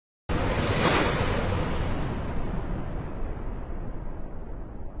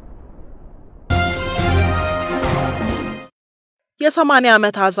የ80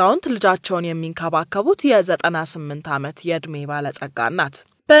 ዓመት አዛውንት ልጃቸውን የሚንከባከቡት የ98 ዓመት የእድሜ ባለጸጋ ናት።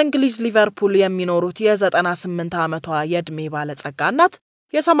 በእንግሊዝ ሊቨርፑል የሚኖሩት የ98 ዓመቷ የእድሜ ባለጸጋ ናት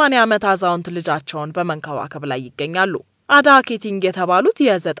የ80 ዓመት አዛውንት ልጃቸውን በመንከባከብ ላይ ይገኛሉ። አዳ ኬቲንግ የተባሉት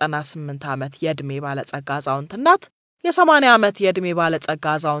የ98 ዓመት የእድሜ ባለጸጋ አዛውንት ናት የ80 ዓመት የእድሜ ባለጸጋ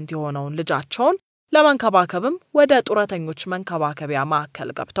አዛውንት የሆነውን ልጃቸውን ለመንከባከብም ወደ ጡረተኞች መንከባከቢያ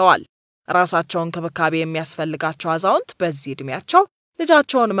ማዕከል ገብተዋል። ራሳቸውን እንክብካቤ የሚያስፈልጋቸው አዛውንት በዚህ እድሜያቸው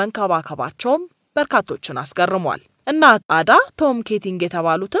ልጃቸውን መንከባከባቸውም በርካቶችን አስገርሟል። እናት አዳ ቶም ኬቲንግ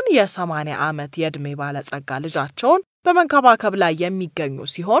የተባሉትን የ80 ዓመት የእድሜ ባለጸጋ ልጃቸውን በመንከባከብ ላይ የሚገኙ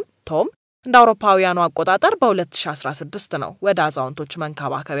ሲሆን ቶም እንደ አውሮፓውያኑ አቆጣጠር በ2016 ነው ወደ አዛውንቶች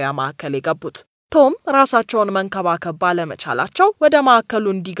መንከባከቢያ ማዕከል የገቡት። ቶም ራሳቸውን መንከባከብ ባለመቻላቸው ወደ ማዕከሉ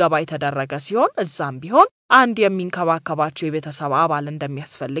እንዲገባ የተደረገ ሲሆን እዛም ቢሆን አንድ የሚንከባከባቸው የቤተሰብ አባል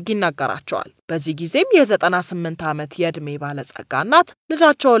እንደሚያስፈልግ ይናገራቸዋል። በዚህ ጊዜም የ98 ዓመት የእድሜ ባለጸጋ እናት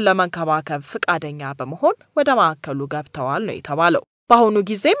ልጃቸውን ለመንከባከብ ፍቃደኛ በመሆን ወደ ማዕከሉ ገብተዋል ነው የተባለው። በአሁኑ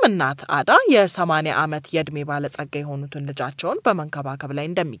ጊዜም እናት አዳ የ80 ዓመት የእድሜ ባለጸጋ የሆኑትን ልጃቸውን በመንከባከብ ላይ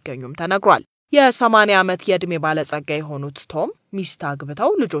እንደሚገኙም ተነግሯል። የ80 ዓመት የእድሜ ባለጸጋ የሆኑት ቶም ሚስት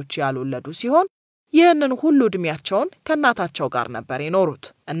አግብተው ልጆች ያልወለዱ ሲሆን ይህንን ሁሉ እድሜያቸውን ከእናታቸው ጋር ነበር የኖሩት።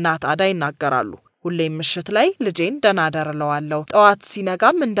 እናት አዳ ይናገራሉ። ሁሌም ምሽት ላይ ልጄን ደህና አደርለዋለሁ፣ ጠዋት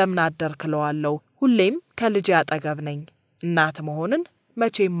ሲነጋም እንደምናደርክለዋለሁ፣ ሁሌም ከልጄ አጠገብ ነኝ፣ እናት መሆንን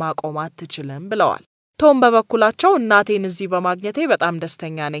መቼም ማቆም አትችልም ብለዋል። ቶም በበኩላቸው እናቴን እዚህ በማግኘቴ በጣም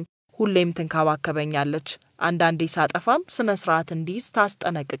ደስተኛ ነኝ፣ ሁሌም ትንከባከበኛለች፣ አንዳንዴ ሳጠፋም ስነ ስርዓት እንዲይዝ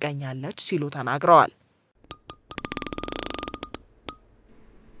ታስጠነቅቀኛለች ሲሉ ተናግረዋል።